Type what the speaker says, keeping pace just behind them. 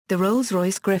The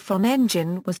Rolls-Royce Griffon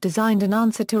engine was designed in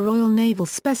answer to Royal Naval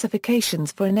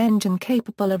specifications for an engine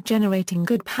capable of generating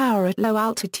good power at low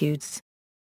altitudes.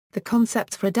 The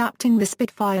concepts for adapting the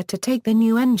Spitfire to take the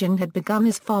new engine had begun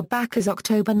as far back as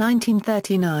October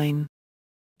 1939.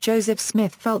 Joseph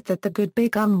Smith felt that the good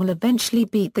big Un will eventually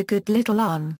beat the good little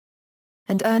Un.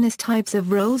 And Ernest Hives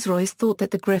of Rolls-Royce thought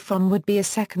that the Griffon would be a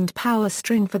second power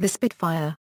string for the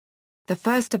Spitfire. The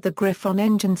first of the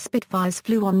Griffon-engined Spitfires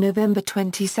flew on November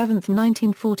 27,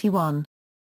 1941.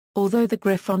 Although the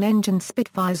Griffon-engined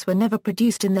Spitfires were never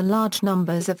produced in the large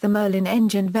numbers of the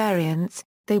Merlin-engined variants,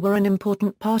 they were an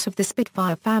important part of the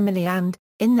Spitfire family and,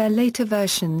 in their later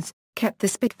versions, kept the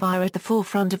Spitfire at the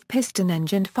forefront of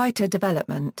piston-engined fighter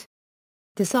development.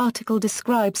 This article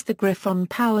describes the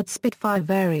Griffon-powered Spitfire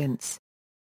variants.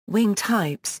 Wing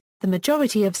types: the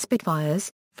majority of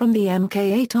Spitfires, from the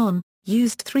Mk8 on,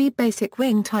 used three basic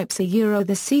wing types: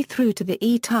 the C through to the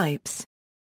E types.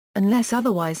 Unless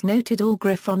otherwise noted, all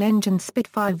Griffon-engined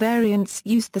Spitfire variants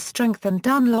used the Strength and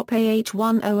Dunlop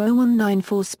AH100194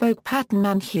 4-spoke pattern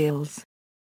manheels.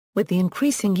 With the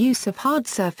increasing use of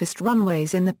hard-surfaced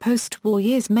runways in the post-war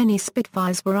years, many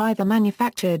Spitfires were either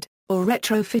manufactured, or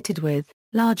retrofitted with,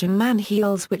 larger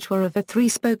manheels which were of a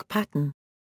 3-spoke pattern.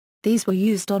 These were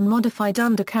used on modified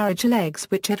undercarriage legs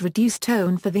which had reduced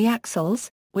tone for the axles,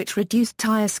 which reduced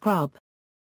tire scrub.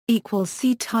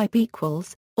 C-type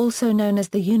also known as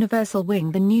the universal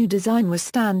wing. The new design was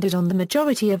standard on the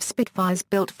majority of Spitfires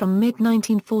built from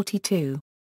mid-1942.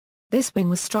 This wing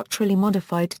was structurally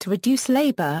modified to reduce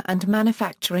labor and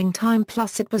manufacturing time,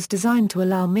 plus it was designed to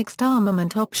allow mixed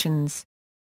armament options.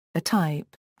 A-type,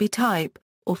 B-type,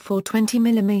 or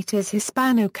 420mm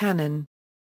Hispano cannon.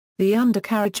 The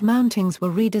undercarriage mountings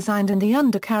were redesigned and the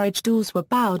undercarriage doors were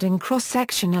bowed in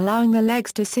cross-section, allowing the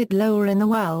legs to sit lower in the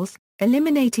wells,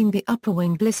 eliminating the upper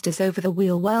wing blisters over the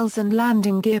wheel wells and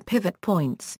landing gear pivot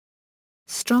points.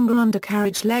 Stronger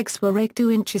undercarriage legs were raked 2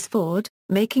 inches forward,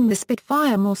 making the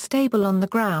Spitfire more stable on the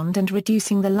ground and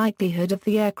reducing the likelihood of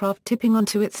the aircraft tipping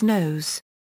onto its nose.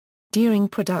 During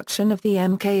production of the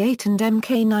Mk8 and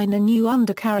Mk9, a new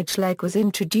undercarriage leg was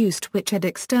introduced which had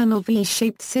external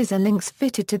V-shaped scissor links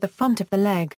fitted to the front of the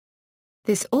leg.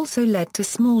 This also led to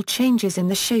small changes in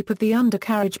the shape of the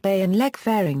undercarriage bay and leg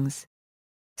fairings.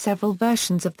 Several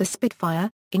versions of the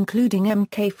Spitfire, including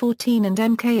Mk14 and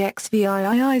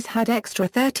MKXVIIs, had extra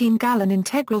 13-gallon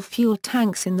integral fuel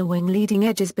tanks in the wing leading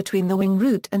edges between the wing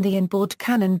root and the inboard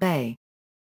cannon bay.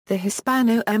 The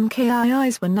Hispano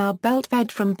MKIs were now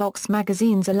belt-fed from box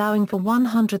magazines, allowing for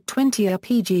 120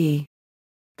 RPG.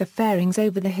 The fairings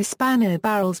over the Hispano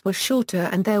barrels were shorter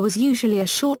and there was usually a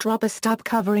short rubber stub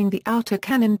covering the outer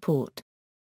cannon port.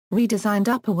 Redesigned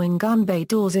upper wing gun bay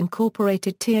doors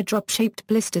incorporated teardrop-shaped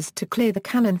blisters to clear the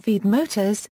cannon feed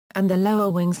motors, and the lower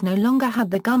wings no longer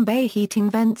had the gun bay heating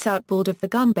vents outboard of the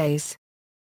gun bays.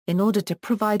 In order to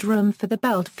provide room for the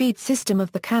belt feed system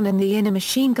of the cannon, the inner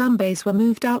machine gun bays were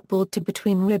moved outboard to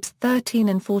between ribs 13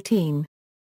 and 14.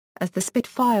 As the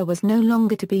Spitfire was no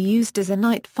longer to be used as a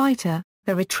night fighter,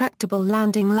 the retractable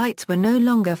landing lights were no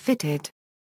longer fitted.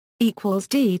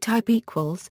 D-type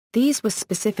These were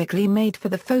specifically made for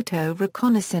the photo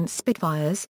reconnaissance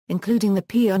Spitfires, including the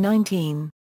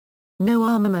PR-19. No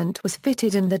armament was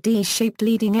fitted and the D-shaped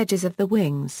leading edges of the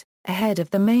wings, ahead of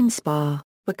the main spar,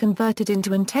 were converted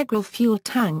into integral fuel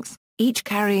tanks, each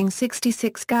carrying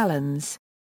 66 gallons.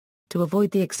 To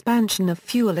avoid the expansion of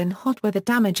fuel in hot weather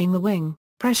damaging the wing,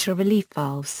 pressure relief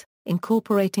valves,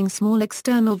 incorporating small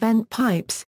external vent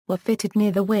pipes, were fitted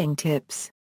near the wing tips.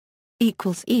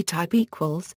 E-type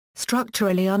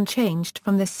structurally unchanged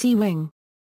from the C-wing.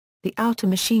 The outer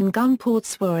machine gun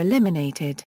ports were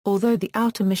eliminated, although the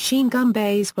outer machine gun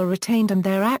bays were retained and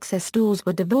their access doors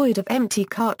were devoid of empty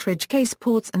cartridge case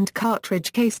ports and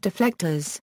cartridge case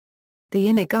deflectors. The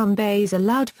inner gun bays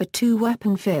allowed for 2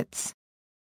 weapon fits.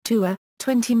 2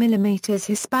 20mm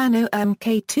Hispano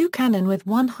Mk2 cannon with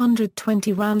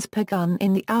 120 rounds per gun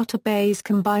in the outer bays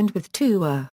combined with 2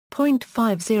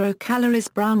 .50 calories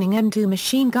Browning M2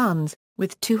 machine guns,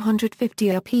 with 250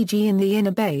 RPG in the inner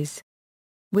bays.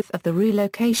 With the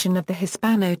relocation of the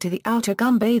Hispano to the outer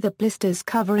gun bay, the blisters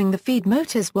covering the feed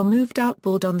motors were moved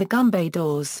outboard on the gun bay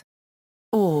doors.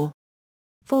 4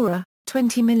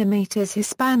 20mm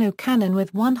Hispano cannon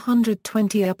with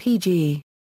 120 RPG.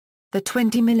 The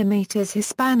 20mm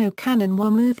Hispano cannon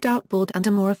were moved outboard and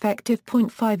a more effective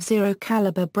 .50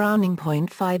 caliber Browning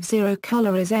 .50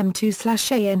 calories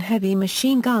M2/AN heavy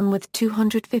machine gun with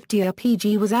 250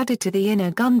 RPG was added to the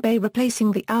inner gun bay,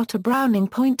 replacing the outer Browning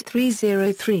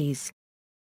 .303s.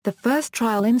 The first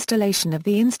trial installation of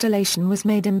the installation was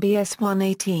made in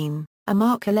BS-118. a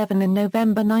Mark 11 in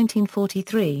November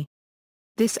 1943.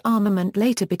 This armament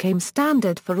later became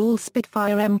standard for all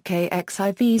Spitfire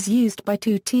MKXIVs used by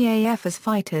two TAFs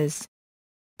fighters.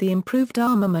 The improved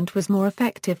armament was more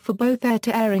effective for both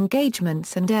air-to-air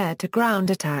engagements and air-to-ground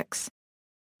attacks.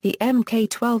 The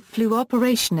Mk-12 flew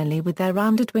operationally with their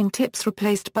rounded wingtips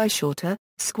replaced by shorter,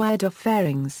 squared-off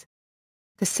fairings.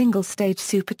 The single-stage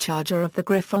supercharger of the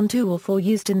Griffon 2 or 4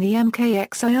 used in the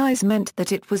MKXIIs meant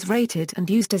that it was rated and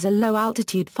used as a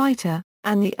low-altitude fighter,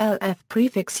 and the LF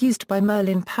prefix used by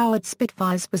Merlin-powered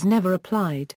Spitfires was never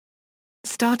applied.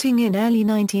 Starting in early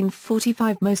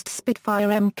 1945, most Spitfire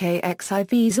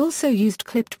MKXIVs also used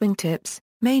clipped wingtips,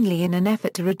 mainly in an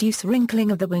effort to reduce wrinkling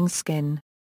of the wing skin.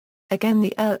 Again,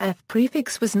 the LF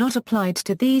prefix was not applied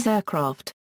to these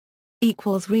aircraft.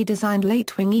 Redesigned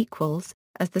late wing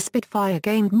as the Spitfire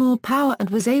gained more power and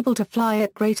was able to fly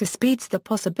at greater speeds, the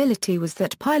possibility was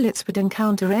that pilots would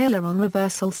encounter aileron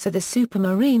reversals, so the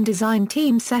Supermarine design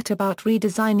team set about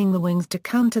redesigning the wings to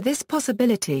counter this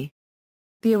possibility.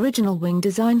 The original wing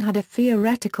design had a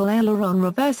theoretical aileron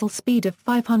reversal speed of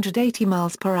 580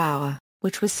 miles per hour,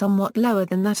 which was somewhat lower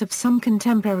than that of some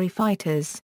contemporary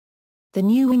fighters. The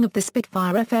new wing of the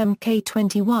Spitfire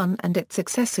FMK-21 and its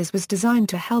successors was designed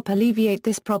to help alleviate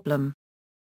this problem.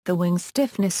 The wing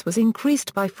stiffness was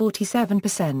increased by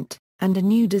 47%, and a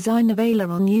new design of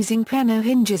aileron using piano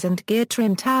hinges and gear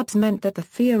trim tabs meant that the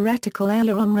theoretical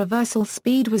aileron reversal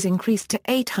speed was increased to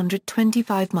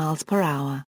 825 miles per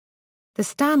hour. The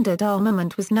standard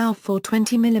armament was now 4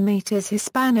 20mm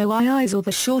Hispano-IIs or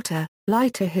the shorter,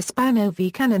 lighter Hispano-V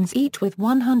cannons, each with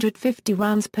 150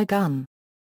 rounds per gun.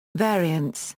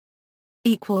 Variants.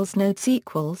 Notes.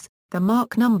 The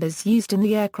mark numbers used in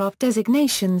the aircraft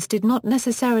designations did not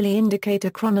necessarily indicate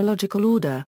a chronological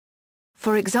order.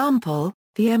 For example,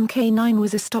 the Mk9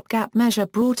 was a stopgap measure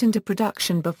brought into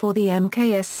production before the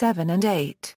Mks7 and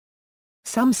 8.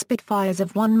 Some Spitfires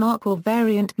of one mark or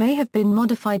variant may have been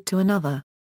modified to another.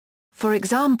 For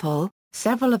example,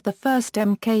 several of the first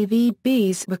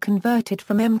MKVBs were converted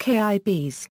from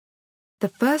MKIBs. The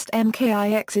first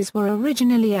MKIXs were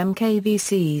originally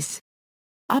MKVCs.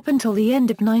 Up until the end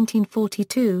of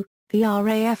 1942, the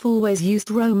RAF always used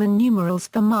Roman numerals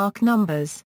for mark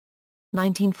numbers.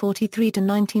 1943 to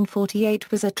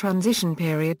 1948 was a transition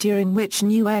period during which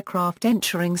new aircraft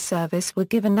entering service were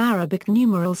given Arabic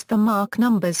numerals for mark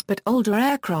numbers, but older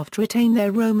aircraft retained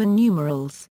their Roman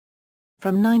numerals.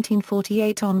 From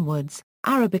 1948 onwards,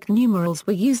 Arabic numerals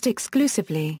were used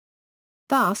exclusively.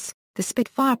 Thus, the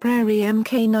Spitfire Prairie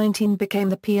Mk19 became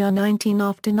the PR19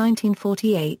 after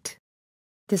 1948.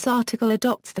 This article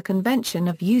adopts the convention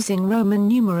of using Roman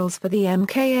numerals for the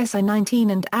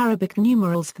MKSI-19 and Arabic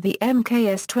numerals for the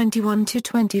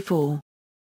MKS-21-24.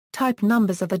 Type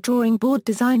numbers are the drawing board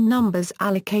design numbers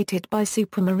allocated by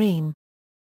Supermarine.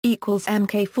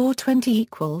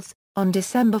 Mk420 On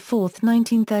December 4,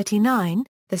 1939,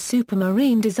 the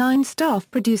Supermarine design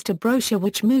staff produced a brochure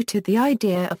which mooted the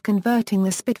idea of converting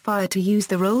the Spitfire to use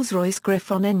the Rolls-Royce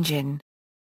Griffon engine.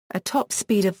 A top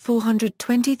speed of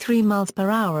 423 miles per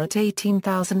hour at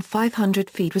 18,500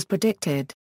 feet was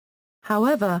predicted.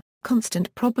 However,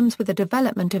 constant problems with the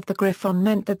development of the Griffon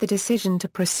meant that the decision to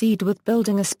proceed with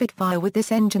building a Spitfire with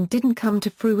this engine didn't come to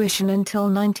fruition until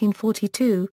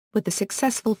 1942, with the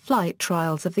successful flight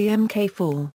trials of the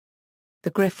Mk4. The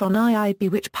Griffon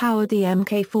IIB, which powered the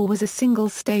Mk4, was a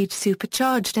single-stage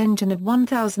supercharged engine of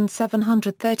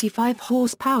 1,735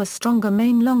 horsepower. Stronger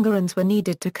main longerons were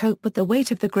needed to cope with the weight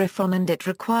of the Griffon, and it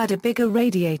required a bigger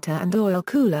radiator and oil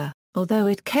cooler, although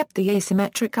it kept the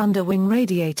asymmetric underwing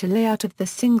radiator layout of the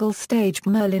single-stage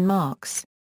Merlin marks.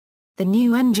 The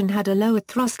new engine had a lower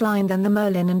thrust line than the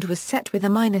Merlin and was set with a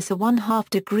 -1/2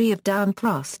 degree of down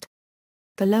thrust.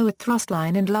 The lower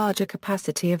thrustline and larger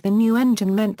capacity of the new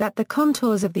engine meant that the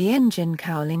contours of the engine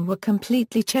cowling were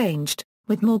completely changed,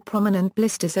 with more prominent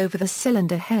blisters over the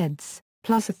cylinder heads,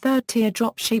 plus a third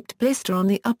teardrop-shaped blister on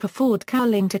the upper forward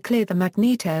cowling to clear the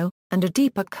magneto, and a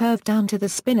deeper curve down to the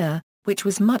spinner, which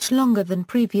was much longer than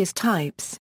previous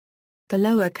types. The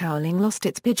lower cowling lost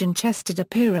its pigeon-chested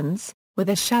appearance, with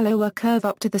a shallower curve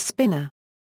up to the spinner.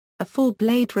 A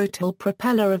 4-blade rotor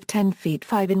propeller of 10 feet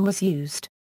 5 in was used.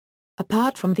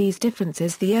 Apart from these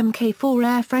differences, the Mk4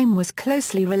 airframe was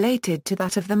closely related to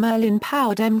that of the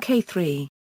Merlin-powered Mk3.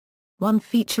 One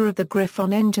feature of the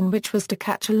Griffon engine which was to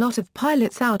catch a lot of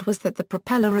pilots out was that the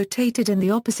propeller rotated in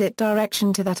the opposite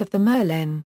direction to that of the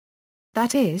Merlin.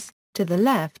 That is, to the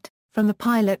left, from the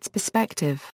pilot's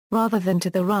perspective, rather than to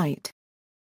the right.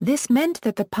 This meant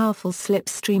that the powerful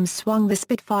slipstream swung the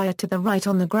Spitfire to the right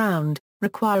on the ground,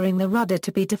 requiring the rudder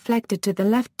to be deflected to the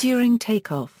left during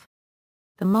takeoff.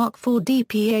 the Mark IV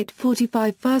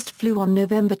DP-845 first flew on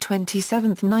November 27,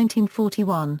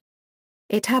 1941.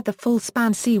 It had the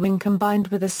full-span C-wing combined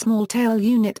with a small tail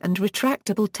unit and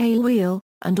retractable tail wheel,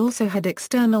 and also had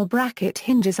external bracket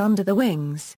hinges under the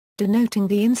wings, denoting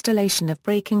the installation of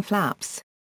braking flaps.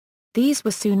 These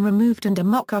were soon removed and a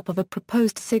mock-up of a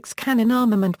proposed 6-cannon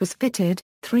armament was fitted,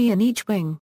 3 in each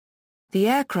wing. The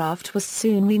aircraft was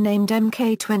soon renamed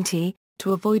Mk-20,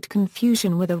 to avoid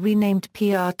confusion with a renamed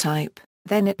PR type,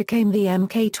 then it became the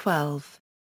Mk-12.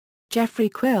 Jeffrey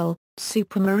Quill,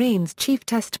 Supermarine's chief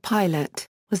test pilot,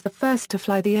 was the first to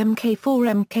fly the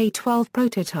Mk-4 Mk-12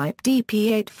 prototype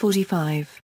DP-845.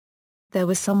 There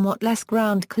was somewhat less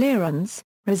ground clearance,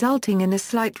 resulting in a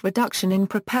slight reduction in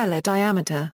propeller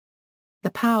diameter. The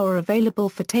power available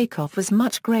for takeoff was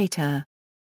much greater,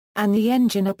 and the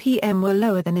engine RPM were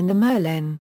lower than in the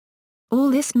Merlin.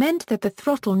 All this meant that the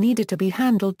throttle needed to be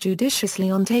handled judiciously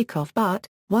on takeoff, but,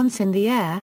 once in the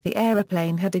air, the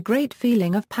aeroplane had a great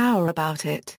feeling of power about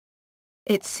it.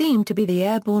 It seemed to be the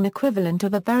airborne equivalent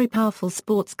of a very powerful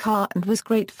sports car and was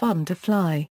great fun to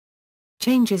fly.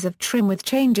 Changes of trim with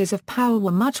changes of power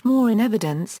were much more in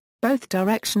evidence, both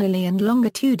directionally and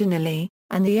longitudinally,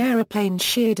 and the aeroplane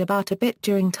sheared about a bit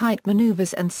during tight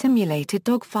maneuvers and simulated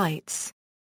dogfights.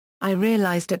 I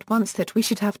realized at once that we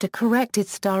should have to correct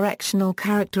its directional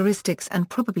characteristics and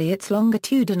probably its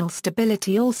longitudinal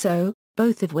stability also,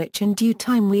 both of which in due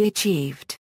time we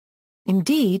achieved.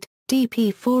 Indeed,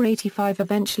 DP-485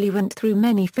 eventually went through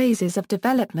many phases of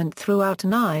development throughout,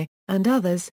 and I, and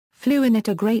others, flew in it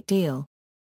a great deal.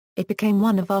 It became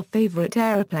one of our favorite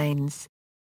aeroplanes.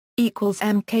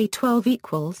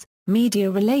 Mk-12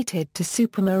 media related to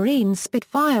Supermarine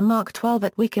Spitfire Mark 12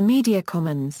 at Wikimedia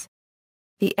Commons.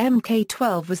 The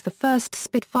Mk-12 was the first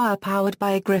Spitfire powered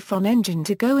by a Griffon engine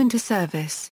to go into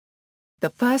service. The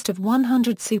first of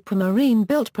 100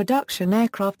 Supermarine-built production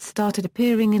aircraft started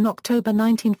appearing in October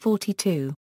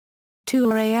 1942.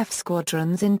 2 RAF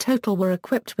squadrons in total were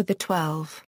equipped with the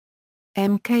 12.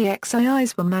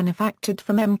 Mk-XIIs were manufactured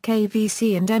from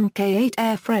Mk-VC and Mk-8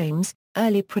 airframes.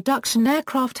 Early production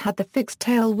aircraft had the fixed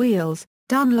tail wheels,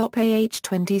 Dunlop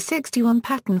AH-2061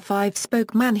 pattern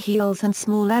 5-spoke manheels and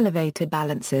small elevator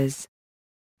balancers.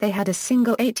 They had a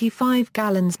single 85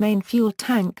 gallons main fuel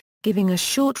tank, giving a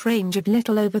short range of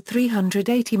little over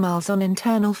 380 miles on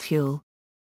internal fuel.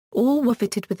 All were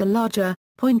fitted with a larger,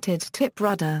 pointed tip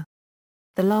rudder.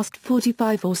 The last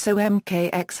 45 or so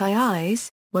Mk-XIIs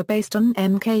were based on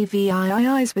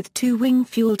Mk-VIIs with 2 wing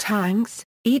fuel tanks,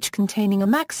 each containing a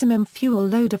maximum fuel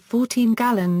load of 14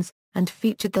 gallons, and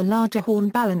featured the larger horn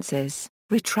balancers,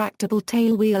 retractable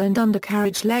tail wheel and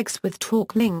undercarriage legs with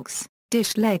torque links,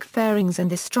 dish leg fairings and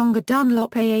the stronger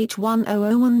Dunlop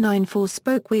AH-10019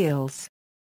 4-spoke wheels.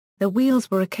 The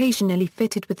wheels were occasionally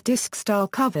fitted with disc-style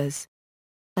covers.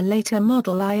 A later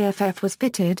model IFF was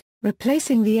fitted,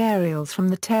 replacing the aerials from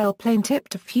the tailplane tip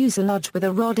to fuselage with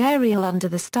a rod aerial under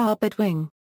the starboard wing.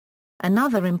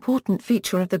 Another important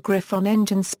feature of the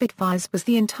Griffon-engined Spitfires was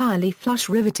the entirely flush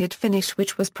riveted finish,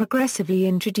 which was progressively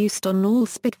introduced on all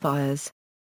Spitfires.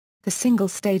 The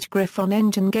single-stage Griffon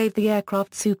engine gave the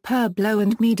aircraft superb low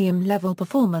and medium-level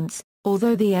performance,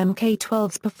 although the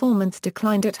Mk-12's performance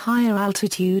declined at higher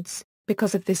altitudes.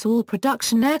 Because of this, all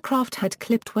production aircraft had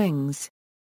clipped wings.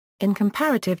 In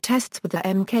comparative tests with the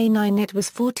Mk-9 it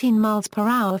was 14 miles per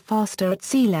hour faster at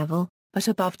sea level, but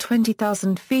above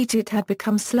 20,000 feet it had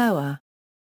become slower.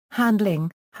 Handling,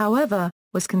 however,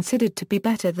 was considered to be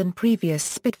better than previous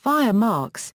Spitfire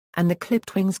marks, and the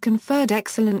clipped wings conferred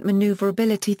excellent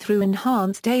maneuverability through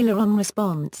enhanced aileron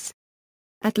response.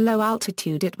 At low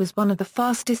altitude it was one of the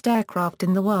fastest aircraft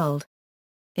in the world.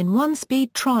 In one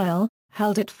speed trial,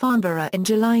 held at Farnborough in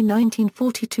July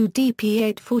 1942,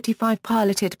 DP-845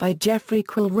 piloted by Jeffrey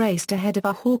Quill raced ahead of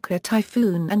a Hawker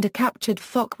Typhoon and a captured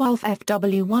Focke-Wulf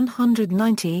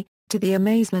FW-190, to the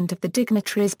amazement of the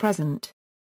dignitaries present.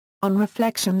 On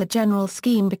reflection, the general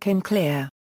scheme became clear.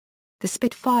 The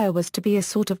Spitfire was to be a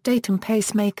sort of datum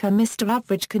pacemaker, Mr.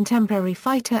 Average contemporary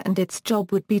fighter, and its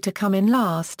job would be to come in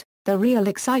last, the real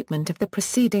excitement of the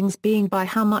proceedings being by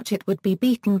how much it would be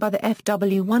beaten by the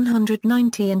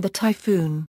FW-190 and the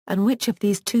Typhoon, and which of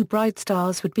these two bright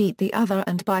stars would beat the other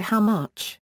and by how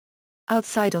much.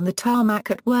 Outside on the tarmac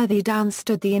at Worthy Downs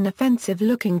stood the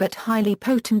inoffensive-looking but highly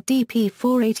potent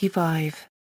DP-485.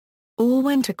 All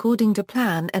went according to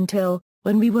plan until,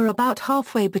 when we were about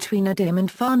halfway between Adim and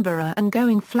Farnborough and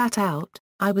going flat out,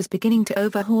 I was beginning to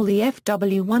overhaul the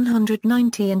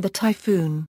FW-190 and the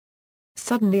Typhoon.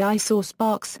 Suddenly I saw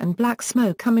sparks and black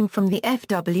smoke coming from the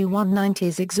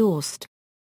FW-190's exhaust.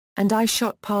 And I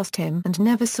shot past him and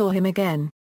never saw him again.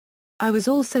 I was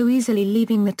also easily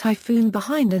leaving the Typhoon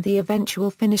behind, and the eventual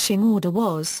finishing order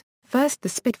was, first the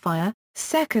Spitfire,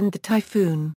 second the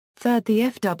Typhoon, third the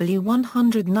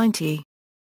FW-190.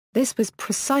 This was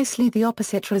precisely the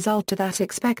opposite result to that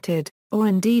expected, or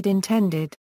indeed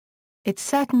intended. It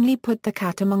certainly put the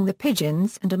cat among the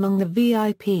pigeons and among the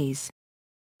VIPs.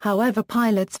 However,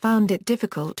 pilots found it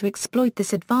difficult to exploit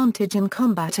this advantage in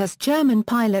combat, as German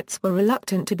pilots were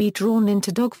reluctant to be drawn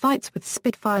into dogfights with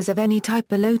Spitfires of any type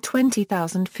below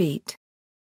 20,000 feet.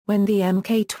 When the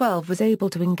Mk-12 was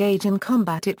able to engage in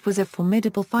combat, it was a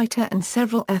formidable fighter, and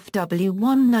several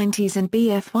FW-190s and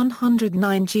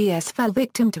Bf-109Gs fell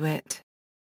victim to it.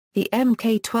 The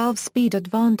Mk-12 speed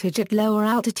advantage at lower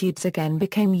altitudes again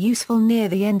became useful near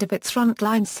the end of its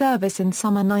frontline service in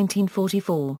summer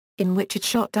 1944, in which it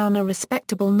shot down a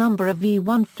respectable number of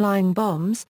V-1 flying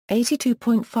bombs,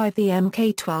 82.5. The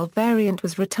Mk-12 variant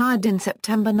was retired in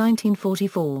September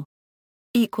 1944.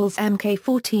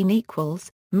 Mk-14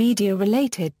 Media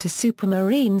related to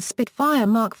Supermarine Spitfire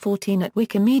Mark 14 at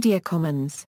Wikimedia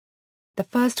Commons. The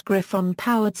first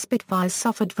Griffon-powered Spitfires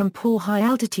suffered from poor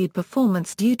high-altitude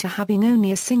performance due to having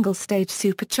only a single-stage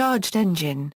supercharged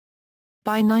engine.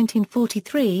 By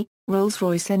 1943,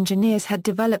 Rolls-Royce engineers had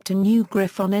developed a new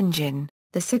Griffon engine,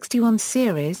 the 61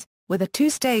 series, with a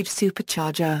two-stage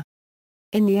supercharger.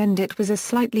 In the end, it was a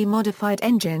slightly modified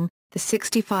engine, the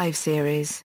 65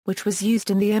 series, which was used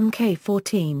in the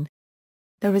Mk-14.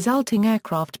 The resulting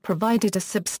aircraft provided a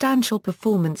substantial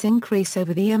performance increase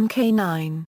over the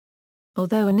Mk-9.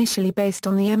 Although initially based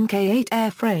on the Mk-8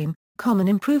 airframe, common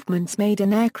improvements made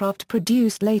in aircraft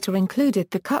produced later included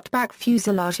the cutback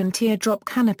fuselage and teardrop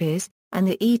canopies, and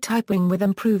the E-type wing with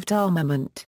improved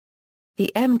armament.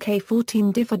 The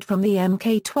Mk-14 differed from the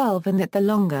Mk-12 in that the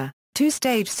longer,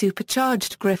 two-stage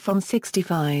supercharged Griffon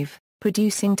 65,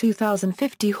 producing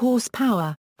 2,050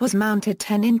 horsepower, was mounted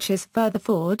 10 inches further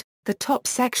forward. The top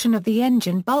section of the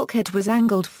engine bulkhead was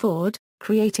angled forward,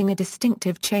 creating a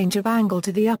distinctive change of angle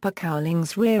to the upper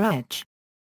cowling's rear edge.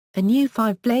 A new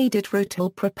 5-bladed rotor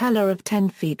propeller of 10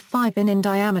 feet 5 in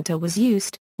diameter was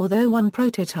used, although one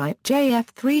prototype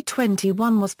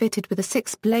JF321 was fitted with a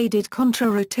 6-bladed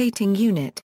contra-rotating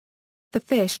unit. The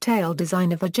fishtail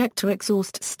design of ejector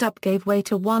exhaust stub gave way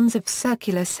to ones of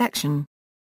circular section.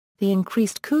 The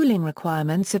increased cooling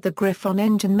requirements of the Griffon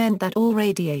engine meant that all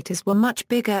radiators were much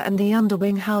bigger and the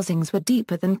underwing housings were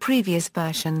deeper than previous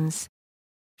versions.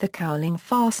 The cowling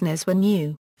fasteners were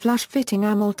new, flush-fitting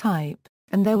amel type,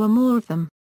 and there were more of them.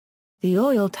 The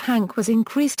oil tank was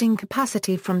increased in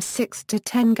capacity from 6 to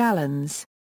 10 gallons.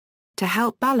 To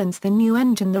help balance the new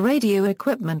engine, the radio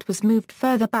equipment was moved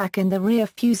further back in the rear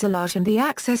fuselage and the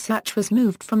access hatch was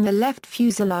moved from the left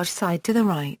fuselage side to the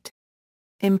right.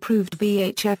 Improved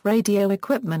VHF radio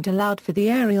equipment allowed for the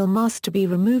aerial mast to be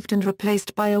removed and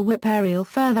replaced by a whip aerial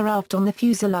further aft on the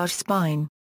fuselage spine.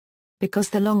 Because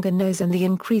the longer nose and the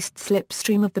increased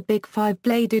slipstream of the big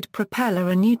 5-bladed propeller,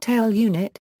 a new tail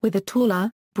unit, with a taller,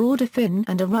 broader fin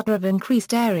and a rudder of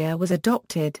increased area was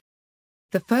adopted.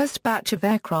 The first batch of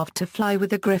aircraft to fly with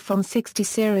the Griffon 60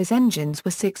 series engines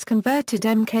were 6 converted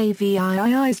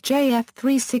MKVII's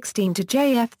JF316 to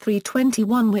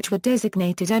JF321, which were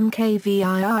designated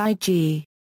MKVIIG.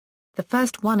 The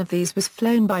first one of these was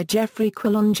flown by Geoffrey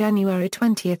Quill on January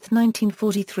 20,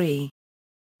 1943.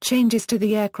 Changes to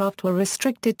the aircraft were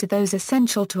restricted to those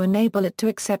essential to enable it to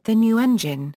accept the new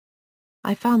engine.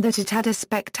 I found that it had a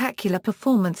spectacular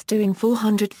performance, doing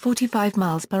 445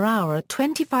 miles per hour at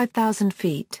 25,000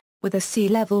 feet, with a sea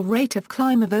level rate of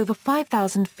climb of over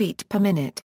 5,000 feet per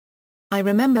minute. I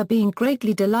remember being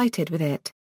greatly delighted with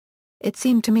it. It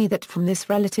seemed to me that from this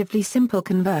relatively simple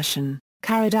conversion,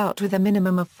 carried out with a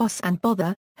minimum of fuss and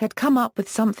bother, had come up with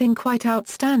something quite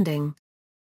outstanding.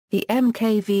 The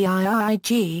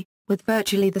MKVIIG, with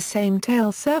virtually the same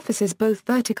tail surfaces both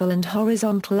vertical and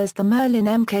horizontal as the Merlin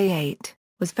Mk8,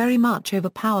 was very much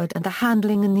overpowered and the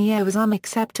handling in the air was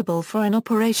unacceptable for an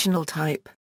operational type.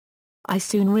 I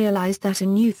soon realized that a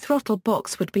new throttle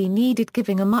box would be needed,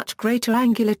 giving a much greater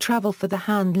angular travel for the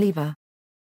hand lever.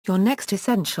 Your next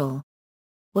essential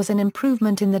was an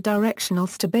improvement in the directional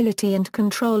stability and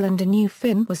control, and a new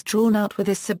fin was drawn out with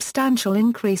a substantial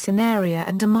increase in area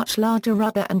and a much larger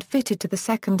rudder and fitted to the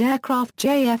second aircraft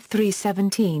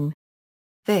JF317.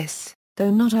 This,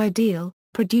 though not ideal,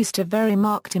 produced a very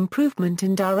marked improvement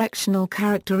in directional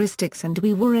characteristics, and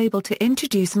we were able to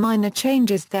introduce minor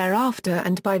changes thereafter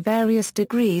and by various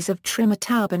degrees of trim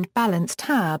tab and balance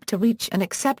tab to reach an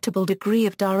acceptable degree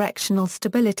of directional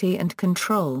stability and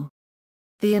control.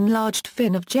 The enlarged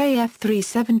fin of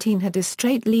JF317 had a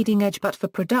straight leading edge, but for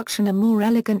production a more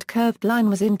elegant curved line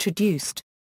was introduced.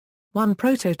 One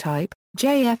prototype,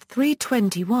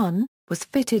 JF321, was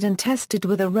fitted and tested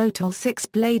with a Rotor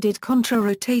 6-bladed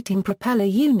contra-rotating propeller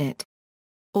unit.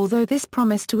 Although this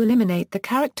promised to eliminate the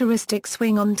characteristic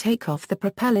swing on takeoff, the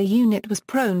propeller unit was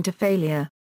prone to failure.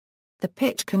 The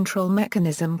pitch control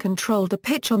mechanism controlled the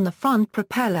pitch on the front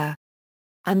propeller,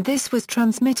 and this was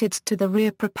transmitted to the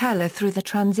rear propeller through the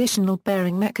transitional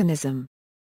bearing mechanism.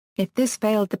 If this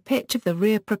failed, the pitch of the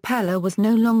rear propeller was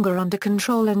no longer under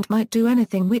control and might do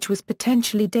anything which was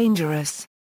potentially dangerous.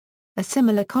 A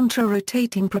similar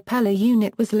contra-rotating propeller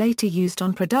unit was later used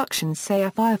on production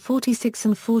Spitfire 46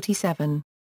 and 47.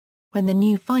 When the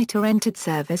new fighter entered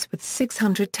service with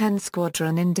 610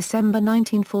 Squadron in December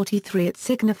 1943, it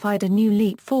signified a new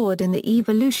leap forward in the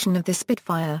evolution of the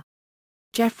Spitfire.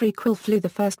 Geoffrey Quill flew the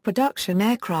first production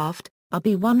aircraft,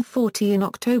 RB-140, in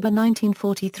October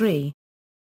 1943.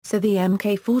 So the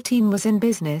Mk-14 was in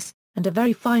business, and a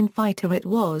very fine fighter it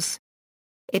was.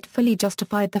 It fully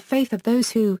justified the faith of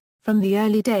those who, from the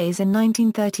early days in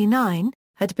 1939,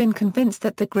 had been convinced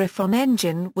that the Griffon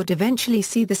engine would eventually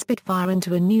see the Spitfire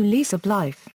into a new lease of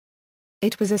life.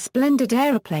 It was a splendid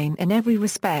aeroplane in every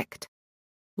respect.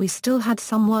 We still had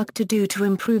some work to do to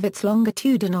improve its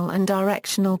longitudinal and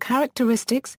directional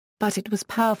characteristics, but it was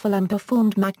powerful and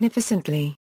performed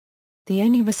magnificently. The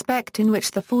only respect in which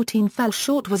the 14 fell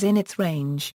short was in its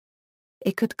range.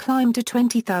 It could climb to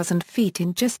 20,000 feet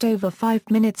in just over 5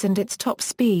 minutes, and its top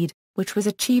speed, which was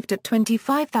achieved at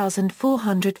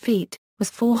 25,400 feet,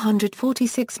 was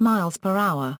 446 miles per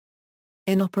hour.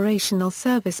 In operational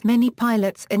service, many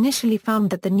pilots initially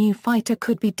found that the new fighter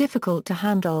could be difficult to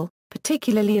handle,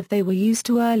 particularly if they were used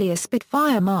to earlier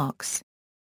Spitfire marks.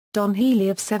 Don Healy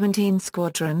of 17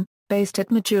 Squadron, based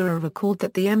at Madura, recalled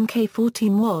that the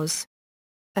Mk-14 was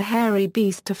a hairy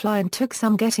beast to fly and took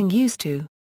some getting used to.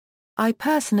 I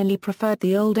personally preferred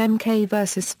the old Mk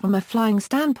versus from a flying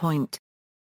standpoint.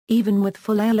 Even with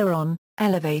full aileron,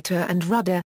 elevator and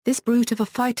rudder, this brute of a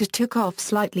fighter took off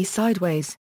slightly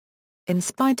sideways. In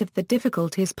spite of the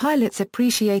difficulties, pilots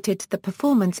appreciated the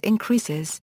performance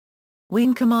increases.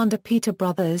 Wing Commander Peter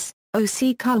Brothers,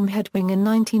 OC Culm Headwing in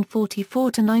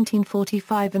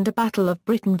 1944–1945 and a Battle of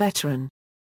Britain veteran.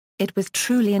 It was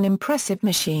truly an impressive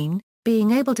machine.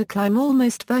 Being able to climb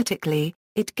almost vertically,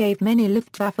 it gave many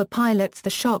Luftwaffe pilots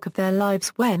the shock of their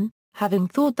lives when, having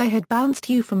thought they had bounced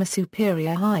you from a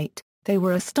superior height, they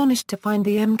were astonished to find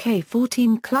the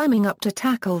Mk-14 climbing up to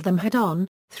tackle them head-on,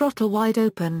 throttle wide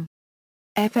open.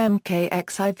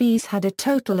 FMK-XIVs had a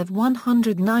total of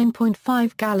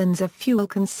 109.5 gallons of fuel,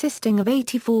 consisting of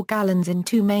 84 gallons in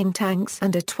two main tanks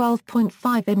and a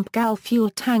 12.5 imp gal fuel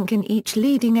tank in each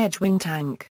leading edge wing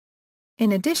tank.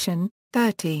 In addition,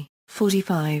 30,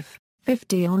 45,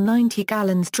 50 or 90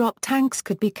 gallons drop tanks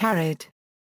could be carried.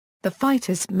 The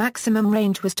fighter's maximum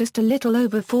range was just a little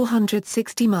over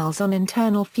 460 miles on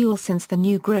internal fuel, since the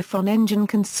new Griffon engine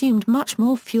consumed much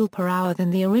more fuel per hour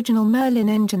than the original Merlin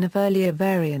engine of earlier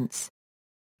variants.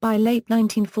 By late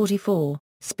 1944,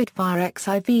 Spitfire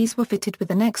XIVs were fitted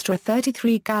with an extra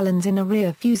 33 gallons in a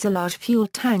rear fuselage fuel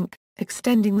tank,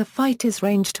 extending the fighter's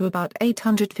range to about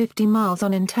 850 miles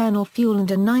on internal fuel,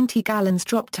 and a 90 gallons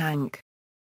drop tank.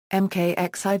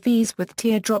 Mk-XIVs with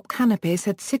teardrop canopies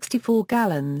had 64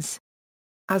 gallons.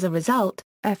 As a result,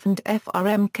 F&FR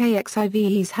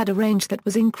Mk-XIVs had a range that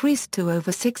was increased to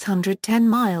over 610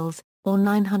 miles, or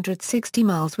 960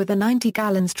 miles with a 90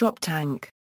 gallons drop tank.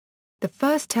 The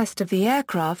first test of the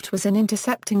aircraft was in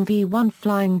intercepting V-1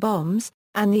 flying bombs,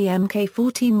 and the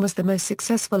Mk-14 was the most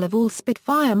successful of all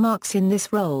Spitfire marks in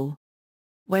this role.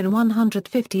 When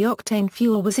 150-octane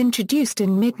fuel was introduced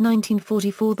in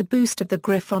mid-1944, the boost of the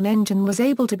Griffon engine was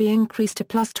able to be increased to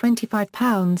plus 25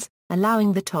 pounds,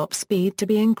 allowing the top speed to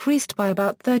be increased by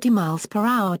about 30 miles per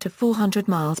hour to 400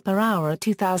 miles per hour at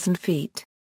 2,000 feet.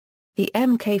 The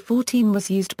Mk-14 was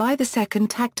used by the 2nd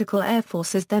Tactical Air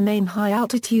Force as their main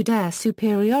high-altitude air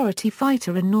superiority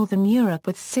fighter in Northern Europe,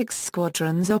 with 6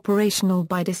 squadrons operational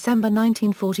by December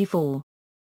 1944.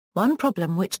 One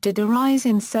problem which did arise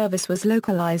in service was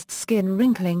localized skin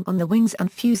wrinkling on the wings and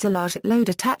fuselage at load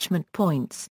attachment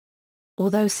points.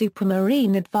 Although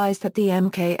Supermarine advised that the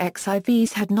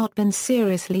Mk-XIVs had not been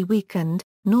seriously weakened,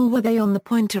 nor were they on the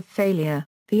point of failure,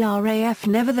 the RAF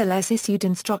nevertheless issued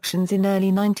instructions in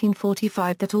early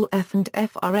 1945 that all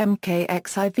F&FR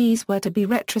Mk-XIVs were to be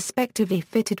retrospectively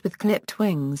fitted with clipped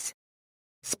wings.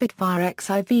 Spitfire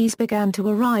XIVs began to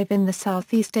arrive in the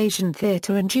Southeast Asian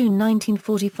theater in June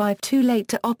 1945, too late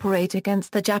to operate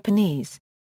against the Japanese.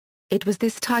 It was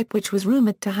this type which was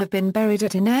rumored to have been buried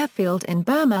at an airfield in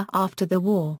Burma after the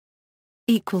war.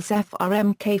 =FR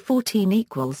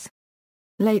Mk-14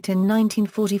 == Late in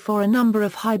 1944 a number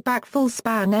of high-back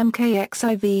full-span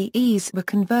MKXIVEs were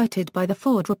converted by the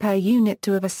Ford repair unit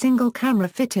to have a single camera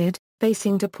fitted,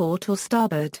 facing to port or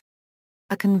starboard.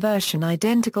 A conversion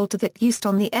identical to that used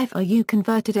on the FRU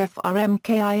converted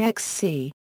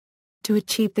FRMKIXC. To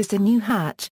achieve this a new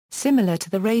hatch, similar to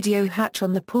the radio hatch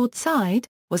on the port side,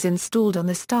 was installed on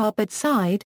the starboard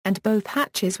side, and both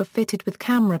hatches were fitted with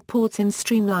camera ports in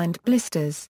streamlined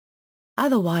blisters.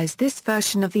 Otherwise this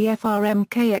version of the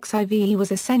FRMKXIVE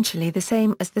was essentially the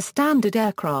same as the standard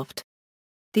aircraft.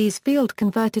 These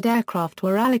field-converted aircraft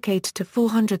were allocated to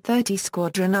 430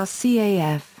 Squadron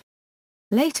RCAF.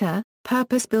 Later,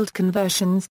 purpose-built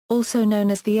conversions, also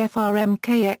known as the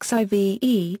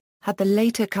FRMKXIVE, had the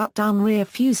later cut-down rear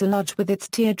fuselage with its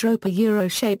teardropper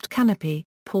Euro-shaped canopy,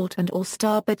 port and or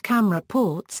starboard camera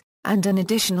ports, and an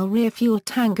additional rear fuel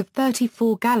tank of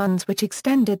 34 gallons which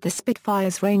extended the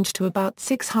Spitfire's range to about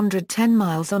 610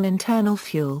 miles on internal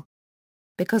fuel.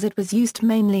 Because it was used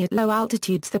mainly at low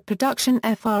altitudes, the production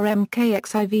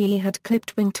FRMKXIVE had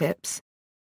clipped wingtips.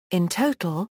 In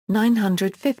total,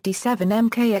 957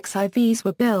 MKXIVs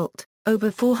were built,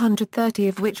 over 430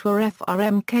 of which were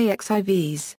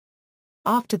FRMKXIVs.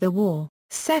 After the war,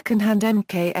 second-hand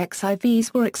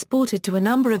MKXIVs were exported to a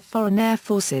number of foreign air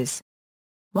forces.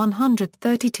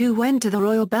 132 went to the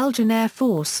Royal Belgian Air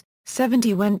Force,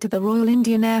 70 went to the Royal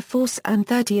Indian Air Force and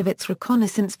 30 of its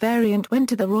reconnaissance variant went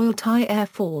to the Royal Thai Air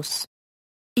Force.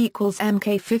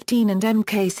 MK15 and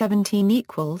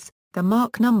MK17 the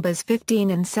mark numbers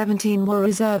 15 and 17 were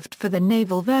reserved for the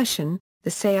naval version, the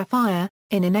Spitfire,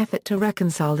 in an effort to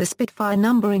reconcile the Spitfire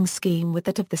numbering scheme with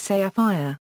that of the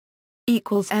Spitfire.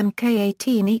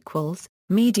 MK18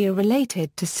 media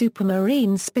related to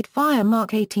Supermarine Spitfire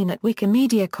Mark 18 at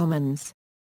Wikimedia Commons.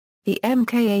 The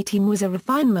MK18 was a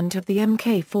refinement of the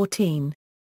MK14.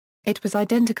 It was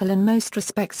identical in most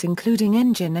respects including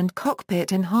engine and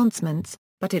cockpit enhancements,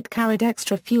 but it carried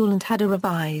extra fuel and had a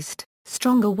revised,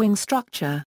 stronger wing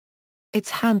structure.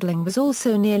 Its handling was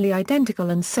also nearly identical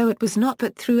and so it was not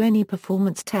put through any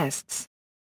performance tests.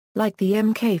 Like the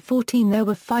MK14 there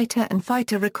were fighter and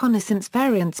fighter reconnaissance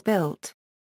variants built.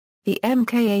 The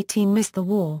MK18 missed the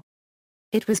war.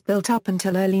 It was built up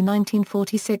until early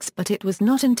 1946 but it was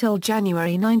not until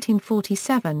January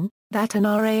 1947, that an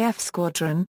RAF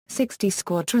Squadron, 60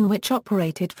 Squadron which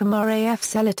operated from RAF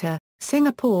Seletar,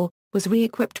 Singapore, was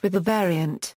re-equipped with the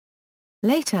variant.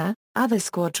 Later, other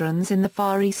squadrons in the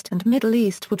Far East and Middle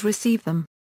East would receive them.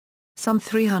 Some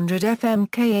 300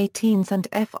 FMK-18s and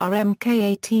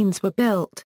FRMK-18s were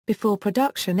built, before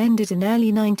production ended in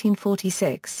early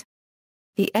 1946.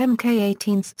 The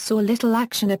Mk-18s saw little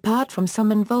action apart from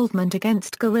some involvement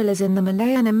against guerrillas in the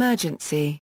Malayan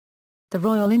emergency. The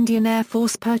Royal Indian Air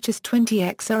Force purchased 20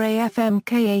 XRAF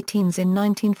Mk-18s in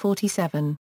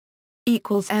 1947.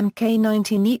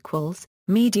 Mk-19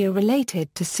 media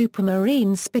related to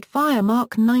Supermarine Spitfire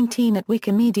Mark 19 at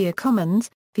Wikimedia Commons.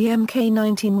 The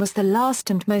Mk-19 was the last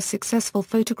and most successful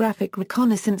photographic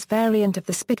reconnaissance variant of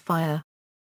the Spitfire.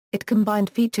 It combined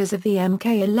features of the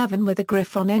Mk-11 with the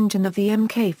Griffon engine of the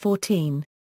Mk-14.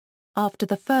 After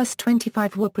the first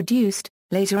 25 were produced,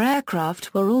 later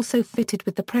aircraft were also fitted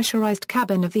with the pressurized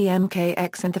cabin of the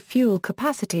Mk-X and the fuel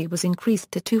capacity was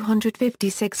increased to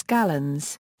 256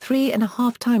 gallons,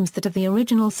 3.5 times that of the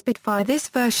original Spitfire. This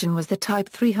version was the Type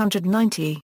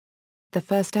 390. The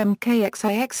first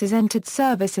Mk-XIXs entered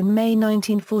service in May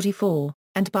 1944,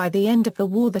 and by the end of the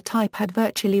war the type had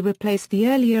virtually replaced the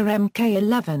earlier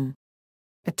Mk-11.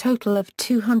 A total of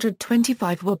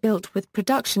 225 were built with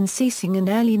production ceasing in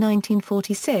early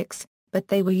 1946, but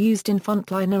they were used in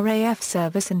frontline RAF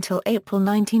service until April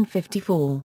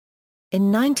 1954.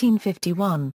 In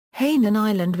 1951, Hainan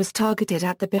Island was targeted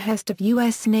at the behest of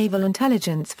U.S. naval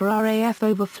intelligence for RAF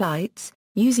overflights,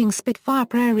 using Spitfire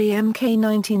Prairie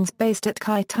Mk-19s based at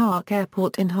Kai Tak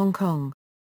Airport in Hong Kong.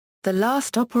 The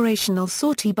last operational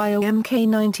sortie by a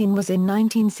Mk-19 was in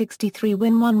 1963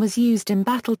 when one was used in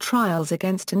battle trials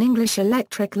against an English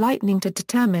electric Lightning to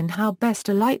determine how best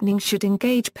a Lightning should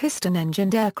engage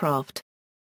piston-engined aircraft.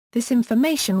 This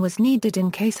information was needed in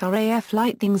case RAF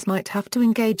Lightnings might have to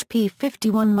engage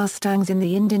P-51 Mustangs in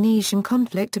the Indonesian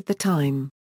conflict of the time.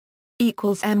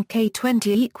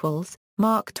 Mk-20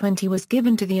 Mark 20 was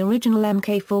given to the original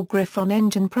Mk4 Griffon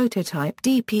engine prototype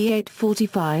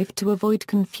DP-845 to avoid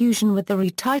confusion with the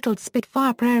retitled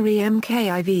Spitfire Prairie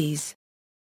Mk-IVs.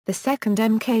 The second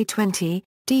Mk-20,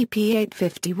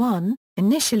 DP-851,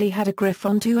 initially had a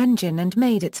Griffon 2 engine and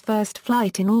made its first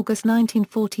flight in August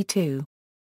 1942.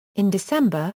 In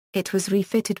December, it was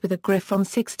refitted with a Griffon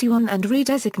 61 and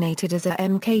redesignated as a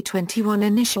Mk-21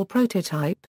 initial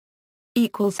prototype.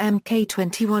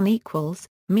 Mk-21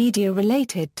 Media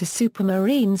related to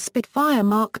Supermarine Spitfire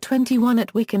Mark 21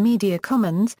 at Wikimedia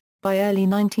Commons. By early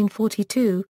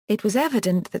 1942, it was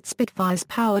evident that Spitfires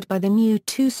powered by the new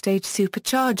two-stage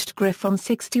supercharged Griffon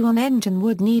 61 engine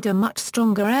would need a much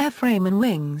stronger airframe and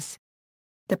wings.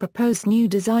 The proposed new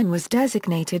design was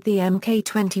designated the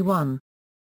Mk-21.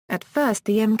 At first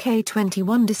the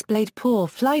Mk-21 displayed poor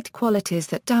flight qualities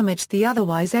that damaged the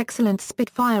otherwise excellent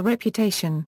Spitfire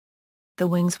reputation. The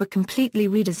wings were completely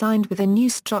redesigned with a new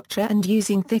structure and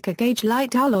using thicker gauge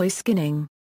light alloy skinning.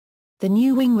 The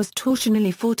new wing was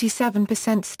torsionally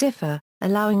 47% stiffer,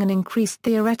 allowing an increased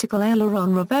theoretical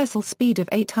aileron reversal speed of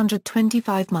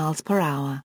 825 miles per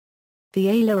hour. The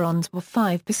ailerons were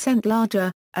 5%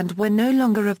 larger, and were no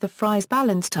longer of the Fry's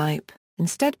balance type,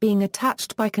 instead being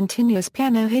attached by continuous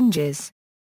piano hinges.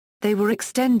 They were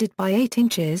extended by 8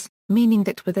 inches, meaning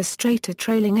that with a straighter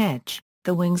trailing edge,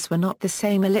 the wings were not the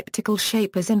same elliptical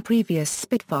shape as in previous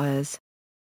Spitfires.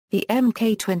 The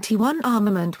Mk-21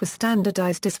 armament was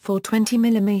standardized as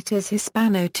 420mm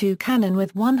Hispano 2 cannon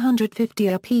with 150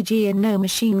 RPG and no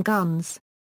machine guns.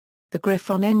 The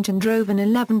Griffon engine drove an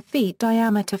 11-feet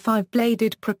diameter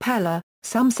 5-bladed propeller,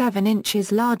 some 7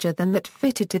 inches larger than that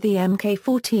fitted to the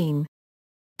Mk-14.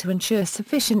 To ensure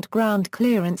sufficient ground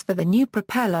clearance for the new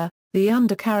propeller, the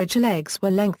undercarriage legs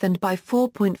were lengthened by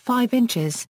 4.5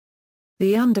 inches.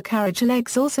 The undercarriage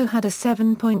legs also had a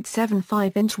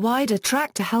 7.75-inch wider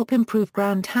track to help improve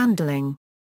ground handling.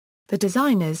 The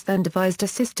designers then devised a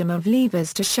system of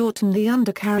levers to shorten the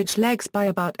undercarriage legs by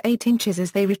about 8 inches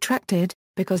as they retracted,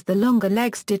 because the longer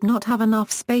legs did not have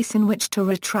enough space in which to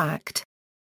retract.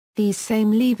 These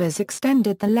same levers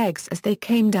extended the legs as they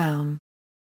came down.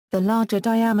 The larger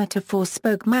diameter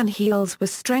 4-spoke manheels were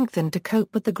strengthened to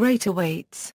cope with the greater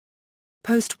weights.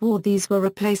 Post-war these were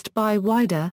replaced by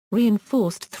wider,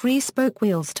 reinforced 3-spoke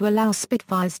wheels to allow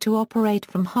Spitfires to operate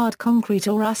from hard concrete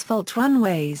or asphalt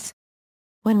runways.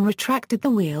 When retracted, the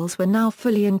wheels were now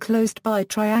fully enclosed by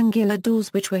triangular doors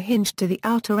which were hinged to the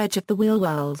outer edge of the wheel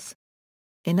wells.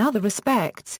 In other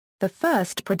respects, the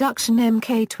first production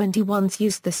Mk-21s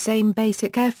used the same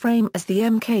basic airframe as the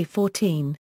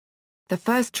Mk-14. The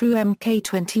first true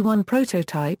Mk-21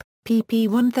 prototype,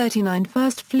 PP-139,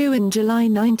 first flew in July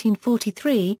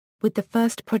 1943, with the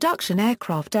first production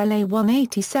aircraft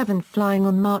LA-187 flying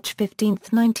on March 15,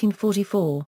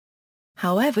 1944.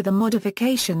 However, the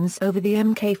modifications over the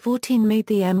Mk-14 made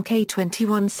the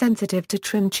Mk-21 sensitive to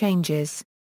trim changes.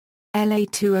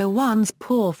 LA-201's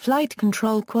poor flight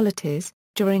control qualities,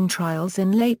 during trials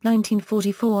in late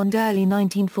 1944 and early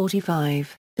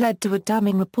 1945, led to a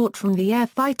damning report from the Air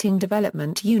Fighting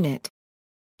Development Unit.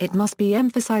 It must be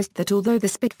emphasized that although the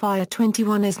Spitfire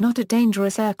 21 is not a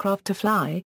dangerous aircraft to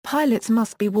fly, pilots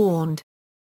must be warned.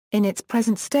 In its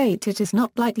present state it is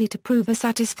not likely to prove a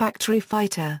satisfactory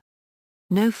fighter.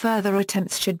 No further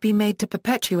attempts should be made to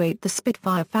perpetuate the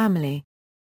Spitfire family.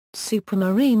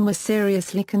 Supermarine was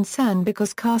seriously concerned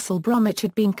because Castle Bromwich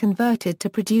had been converted to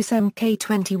produce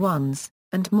Mk-21s,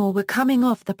 and more were coming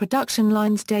off the production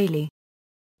lines daily.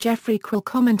 Geoffrey Quill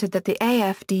commented that the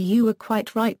AFDU were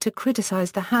quite right to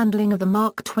criticize the handling of the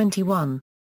Mark 21.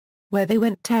 Where they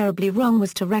went terribly wrong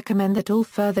was to recommend that all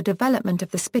further development of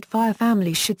the Spitfire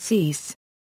family should cease.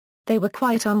 They were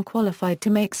quite unqualified to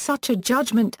make such a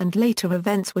judgment, and later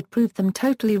events would prove them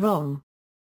totally wrong.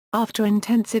 After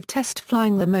intensive test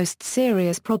flying, the most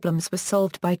serious problems were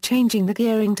solved by changing the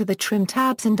gearing to the trim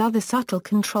tabs and other subtle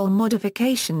control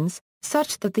modifications,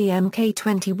 such that the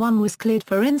Mk-21 was cleared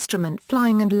for instrument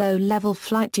flying and low-level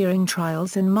flight during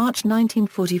trials in March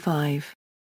 1945.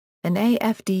 An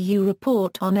AFDU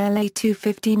report on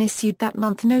LA-215 issued that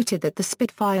month noted that the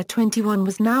Spitfire 21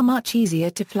 was now much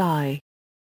easier to fly.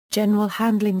 General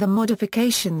handling. The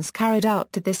modifications carried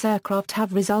out to this aircraft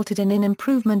have resulted in an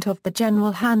improvement of the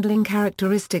general handling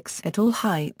characteristics at all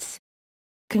heights.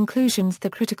 Conclusions. The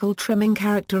critical trimming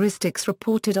characteristics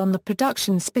reported on the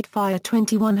production Spitfire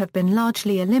 21 have been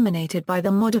largely eliminated by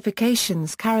the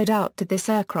modifications carried out to this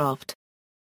aircraft.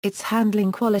 Its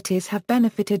handling qualities have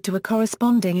benefited to a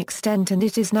corresponding extent, and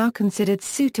it is now considered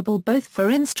suitable both for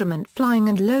instrument flying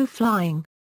and low flying.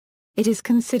 It is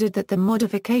considered that the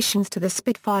modifications to the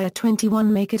Spitfire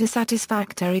 21 make it a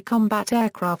satisfactory combat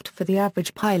aircraft for the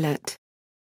average pilot.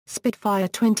 Spitfire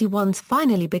 21s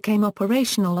finally became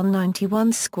operational on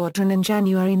 91 Squadron in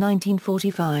January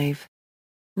 1945.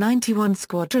 91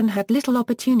 Squadron had little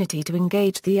opportunity to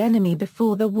engage the enemy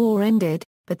before the war ended,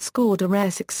 but scored a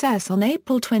rare success on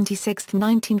April 26,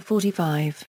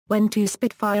 1945, when 2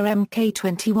 Spitfire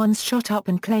Mk-21s shot up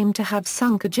and claimed to have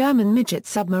sunk a German midget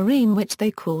submarine which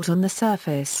they caught on the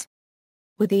surface.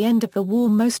 With the end of the war,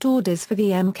 most orders for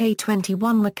the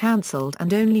Mk-21 were cancelled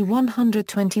and only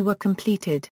 120 were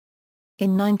completed.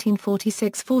 In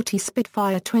 1946, 40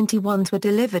 Spitfire 21s were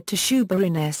delivered to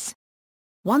Supermarine.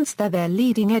 Once there, their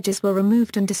leading edges were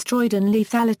removed and destroyed in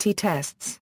lethality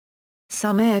tests.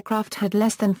 Some aircraft had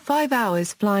less than 5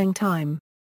 hours flying time.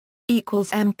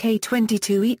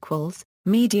 Mk-22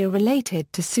 Media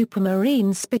related to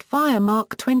Supermarine Spitfire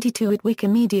Mark 22 at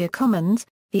Wikimedia Commons.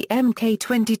 The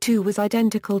Mk-22 was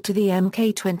identical to the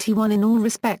Mk-21 in all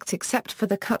respects except for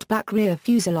the cut-back rear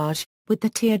fuselage, with the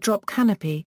teardrop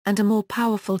canopy, and a more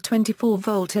powerful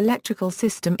 24-volt electrical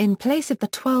system in place of the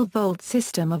 12-volt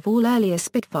system of all earlier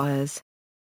Spitfires.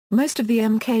 Most of the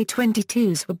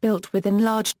Mk-22s were built with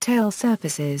enlarged tail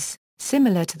surfaces,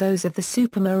 similar to those of the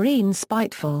Supermarine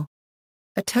Spitfire.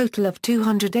 A total of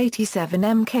 287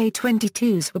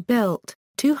 Mk-22s were built,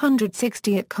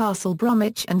 260 at Castle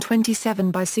Bromwich and 27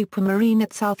 by Supermarine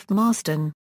at South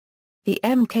Marston. The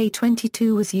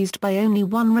Mk-22 was used by only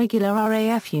one regular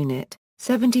RAF unit,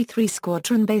 73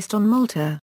 Squadron based on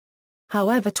Malta.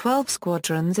 However, 12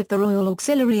 squadrons of the Royal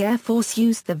Auxiliary Air Force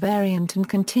used the variant and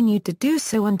continued to do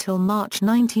so until March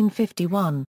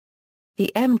 1951.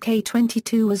 The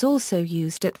Mk-22 was also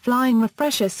used at flying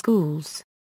refresher schools.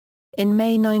 In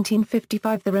May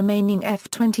 1955, the remaining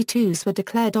F-22s were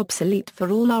declared obsolete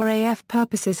for all RAF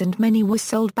purposes and many were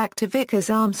sold back to Vickers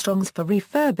Armstrongs for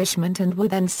refurbishment and were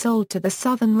then sold to the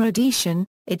Southern Rhodesian,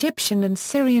 Egyptian and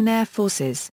Syrian Air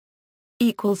Forces.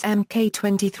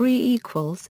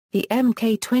 Mk-23 The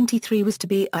Mk-23 was to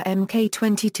be a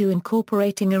Mk-22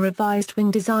 incorporating a revised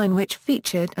wing design which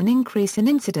featured an increase in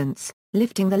incidence,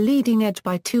 lifting the leading edge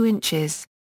by 2 inches.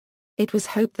 It was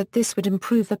hoped that this would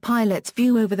improve the pilot's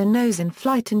view over the nose in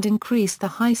flight and increase the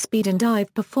high speed and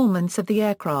dive performance of the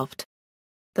aircraft.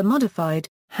 The modified,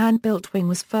 hand-built wing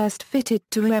was first fitted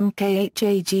to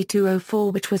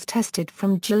MKH-AG-204, which was tested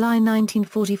from July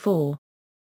 1944.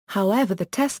 However, the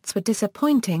tests were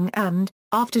disappointing and,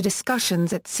 after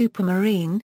discussions at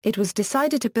Supermarine, it was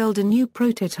decided to build a new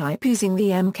prototype using the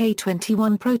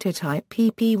Mk-21 prototype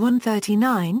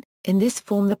PP-139. In this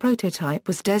form, the prototype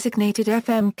was designated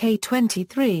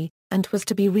FMK-23, and was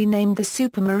to be renamed the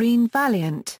Supermarine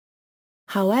Valiant.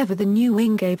 However, the new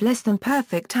wing gave less than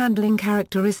perfect handling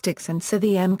characteristics, and so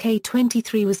the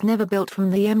Mk-23 was never built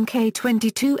from the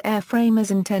Mk-22 airframe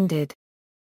as intended.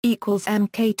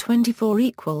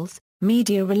 Mk-24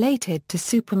 Media related to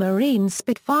Supermarine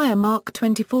Spitfire Mark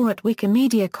 24 at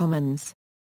Wikimedia Commons.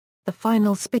 The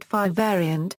final Spitfire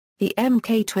variant, the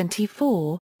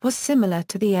Mk-24, was similar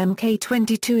to the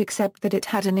Mk-22 except that it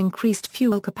had an increased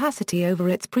fuel capacity over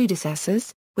its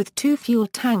predecessors, with 2 fuel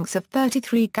tanks of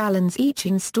 33 gallons each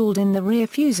installed in the rear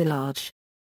fuselage.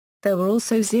 There were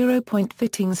also zero-point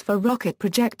fittings for rocket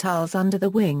projectiles under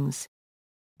the wings.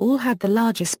 All had the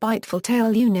larger Spitfire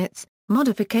tail units.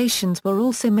 Modifications were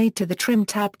also made to the trim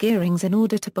tab gearings in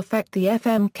order to perfect the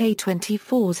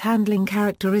FMK-24's handling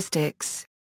characteristics.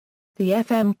 The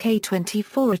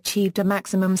FMK-24 achieved a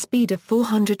maximum speed of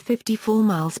 454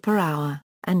 miles per hour,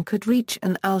 and could reach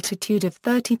an altitude of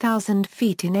 30,000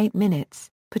 feet in 8 minutes,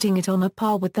 putting it on a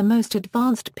par with the most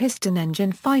advanced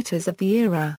piston-engine fighters of the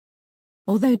era.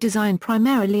 Although designed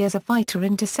primarily as a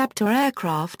fighter-interceptor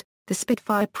aircraft, the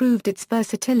Spitfire proved its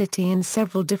versatility in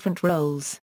several different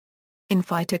roles. In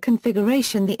fighter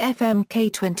configuration, the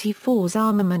FMK-24's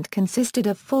armament consisted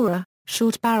of 4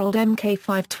 short-barreled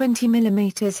Mk5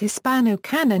 20mm Hispano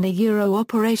cannon.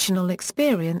 Operational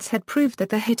experience had proved that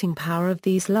the hitting power of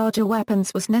these larger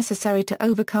weapons was necessary to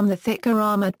overcome the thicker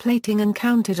armored plating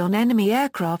encountered on enemy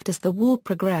aircraft as the war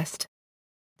progressed.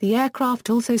 The aircraft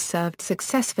also served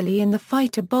successfully in the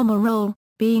fighter-bomber role,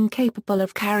 being capable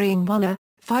of carrying 1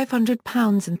 500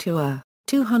 pounds and 2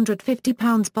 250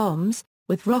 pounds bombs,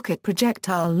 with rocket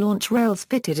projectile launch rails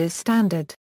fitted as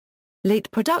standard.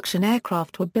 Late production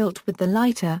aircraft were built with the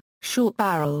lighter,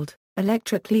 short-barreled,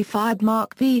 electrically fired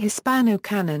Mark V Hispano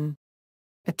cannon.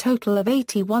 A total of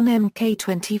 81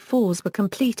 Mk-24s were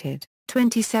completed,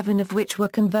 27 of which were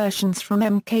conversions from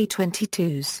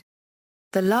Mk-22s.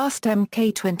 The last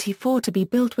Mk-24 to be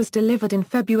built was delivered in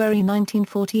February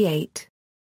 1948.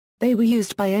 They were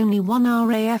used by only one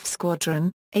RAF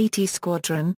squadron, 80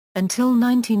 Squadron, until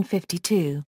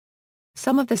 1952.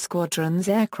 Some of the squadron's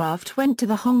aircraft went to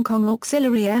the Hong Kong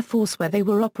Auxiliary Air Force where they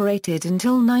were operated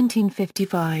until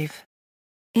 1955.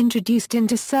 Introduced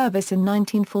into service in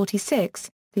 1946,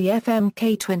 the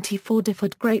FMK-24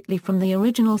 differed greatly from the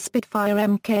original Spitfire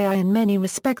Mki in many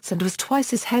respects and was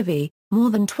twice as heavy, more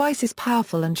than twice as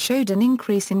powerful, and showed an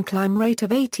increase in climb rate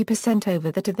of 80%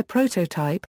 over that of the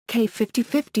prototype,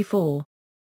 K50-54.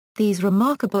 These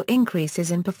remarkable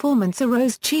increases in performance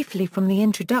arose chiefly from the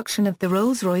introduction of the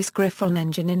Rolls-Royce Griffon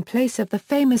engine in place of the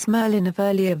famous Merlin of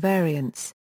earlier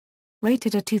variants.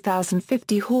 Rated at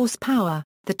 2,050 horsepower,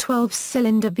 the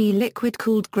 12-cylinder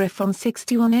V-liquid-cooled Griffon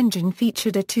 61 engine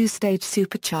featured a two-stage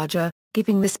supercharger,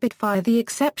 giving the Spitfire the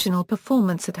exceptional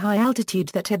performance at high altitude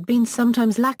that had been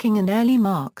sometimes lacking in early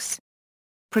marks.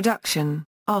 Production.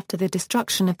 After the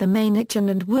destruction of the Merlin-engined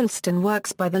and Wilston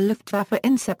works by the Luftwaffe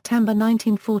in September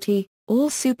 1940, all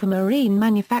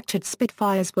Supermarine-manufactured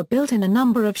Spitfires were built in a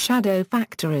number of shadow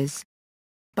factories.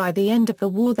 By the end of the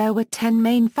war there were 10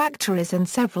 main factories and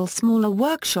several smaller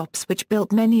workshops which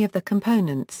built many of the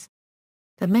components.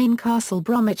 The main Castle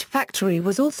Bromwich factory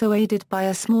was also aided by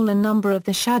a smaller number of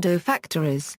the shadow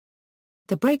factories.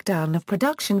 The breakdown of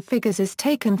production figures is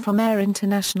taken from Air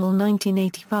International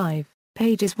 1985.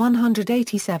 Pages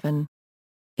 187.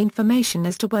 Information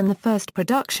as to when the first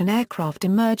production aircraft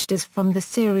emerged is from the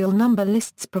serial number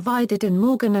lists provided in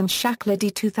Morgan and Shackleton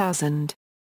 2000.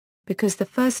 Because the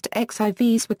first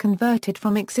XIVs were converted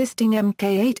from existing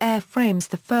Mk8 airframes,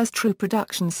 the first true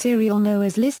production serial no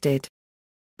is listed.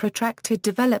 Protracted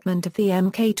development of the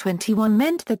Mk21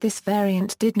 meant that this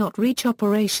variant did not reach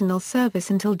operational service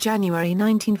until January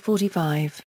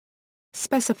 1945.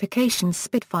 Specifications: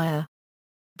 Spitfire.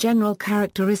 General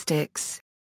characteristics.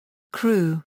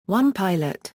 Crew, 1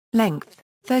 pilot, length,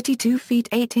 32 feet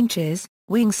 8 inches,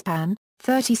 wingspan,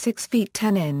 36 feet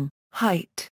 10 in,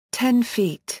 height, 10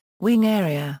 feet, wing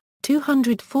area,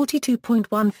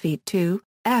 242.1 feet 2,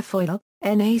 airfoil,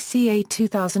 NACA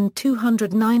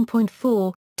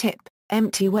 2209.4, tip,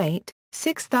 empty weight,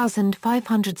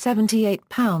 6,578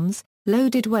 pounds,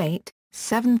 loaded weight,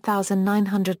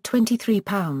 7,923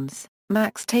 pounds,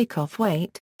 max takeoff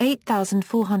weight,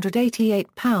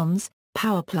 8,488 pounds,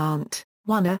 powerplant,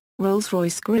 1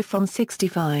 Rolls-Royce Griffon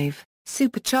 65,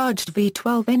 supercharged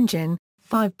V12 engine,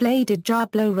 5-bladed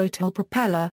jar-blow rotor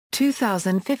propeller,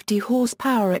 2,050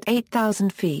 horsepower at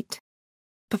 8,000 feet.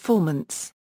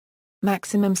 Performance.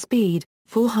 Maximum speed,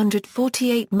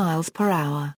 448 miles per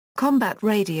hour, combat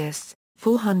radius,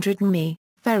 400 mi,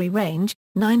 ferry range,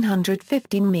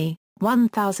 915 mi,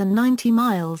 1,090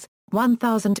 miles,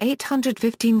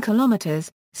 1,815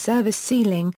 kilometers, service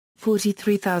ceiling,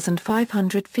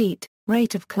 43,500 feet,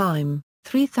 rate of climb,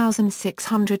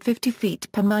 3,650 feet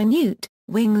per minute,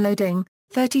 wing loading,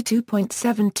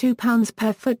 32.72 pounds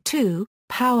per foot 2,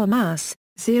 power mass,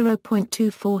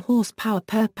 0.24 horsepower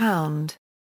per pound.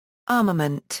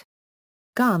 Armament.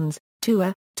 Guns,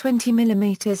 2 20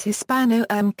 mm Hispano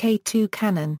Mk2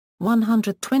 cannon,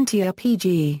 120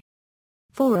 RPG.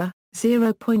 4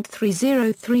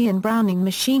 0.303 in Browning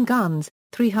machine guns,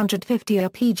 350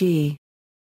 RPG.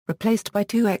 Replaced by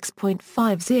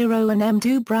 2X.50 and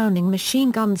M2 Browning machine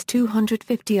guns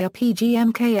 250 RPG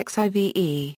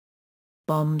MKXIVE.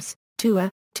 Bombs,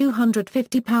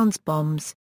 250 pounds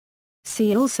bombs.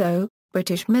 See also,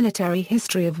 British military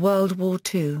history of World War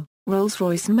II,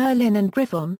 Rolls-Royce Merlin and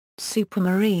Griffon,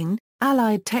 Supermarine,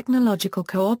 Allied technological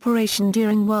cooperation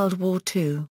during World War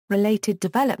II, related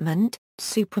development,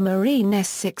 Supermarine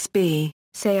S6B,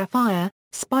 Spitfire,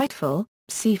 Spiteful,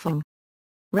 Seafong.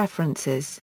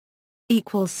 References.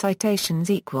 Citations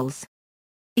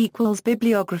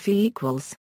Bibliography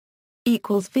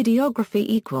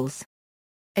Videography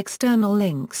External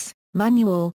links,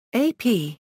 Manual, AP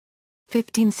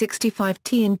 1565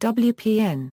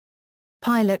 T&WPN.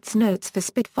 Pilot's Notes for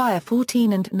Spitfire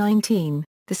 14 and 19,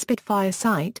 The Spitfire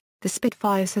Site, The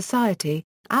Spitfire Society,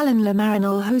 Alan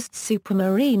LeMarinel hosts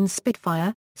Supermarine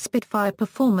Spitfire, Spitfire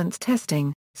Performance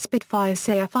Testing, Spitfire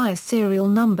Spitfire Serial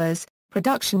Numbers,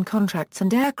 Production Contracts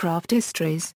and Aircraft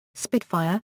Histories,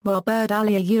 Spitfire, Warbird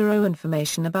Alia Euro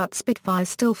Information about Spitfire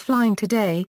still flying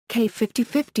today,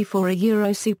 K5054 a Euro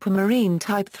Supermarine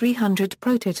Type 300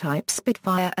 Prototype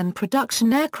Spitfire and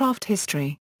Production Aircraft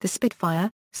History, The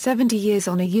Spitfire, 70 Years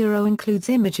on a Euro includes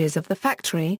images of the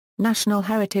factory, National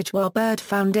Heritage Warbird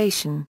Foundation.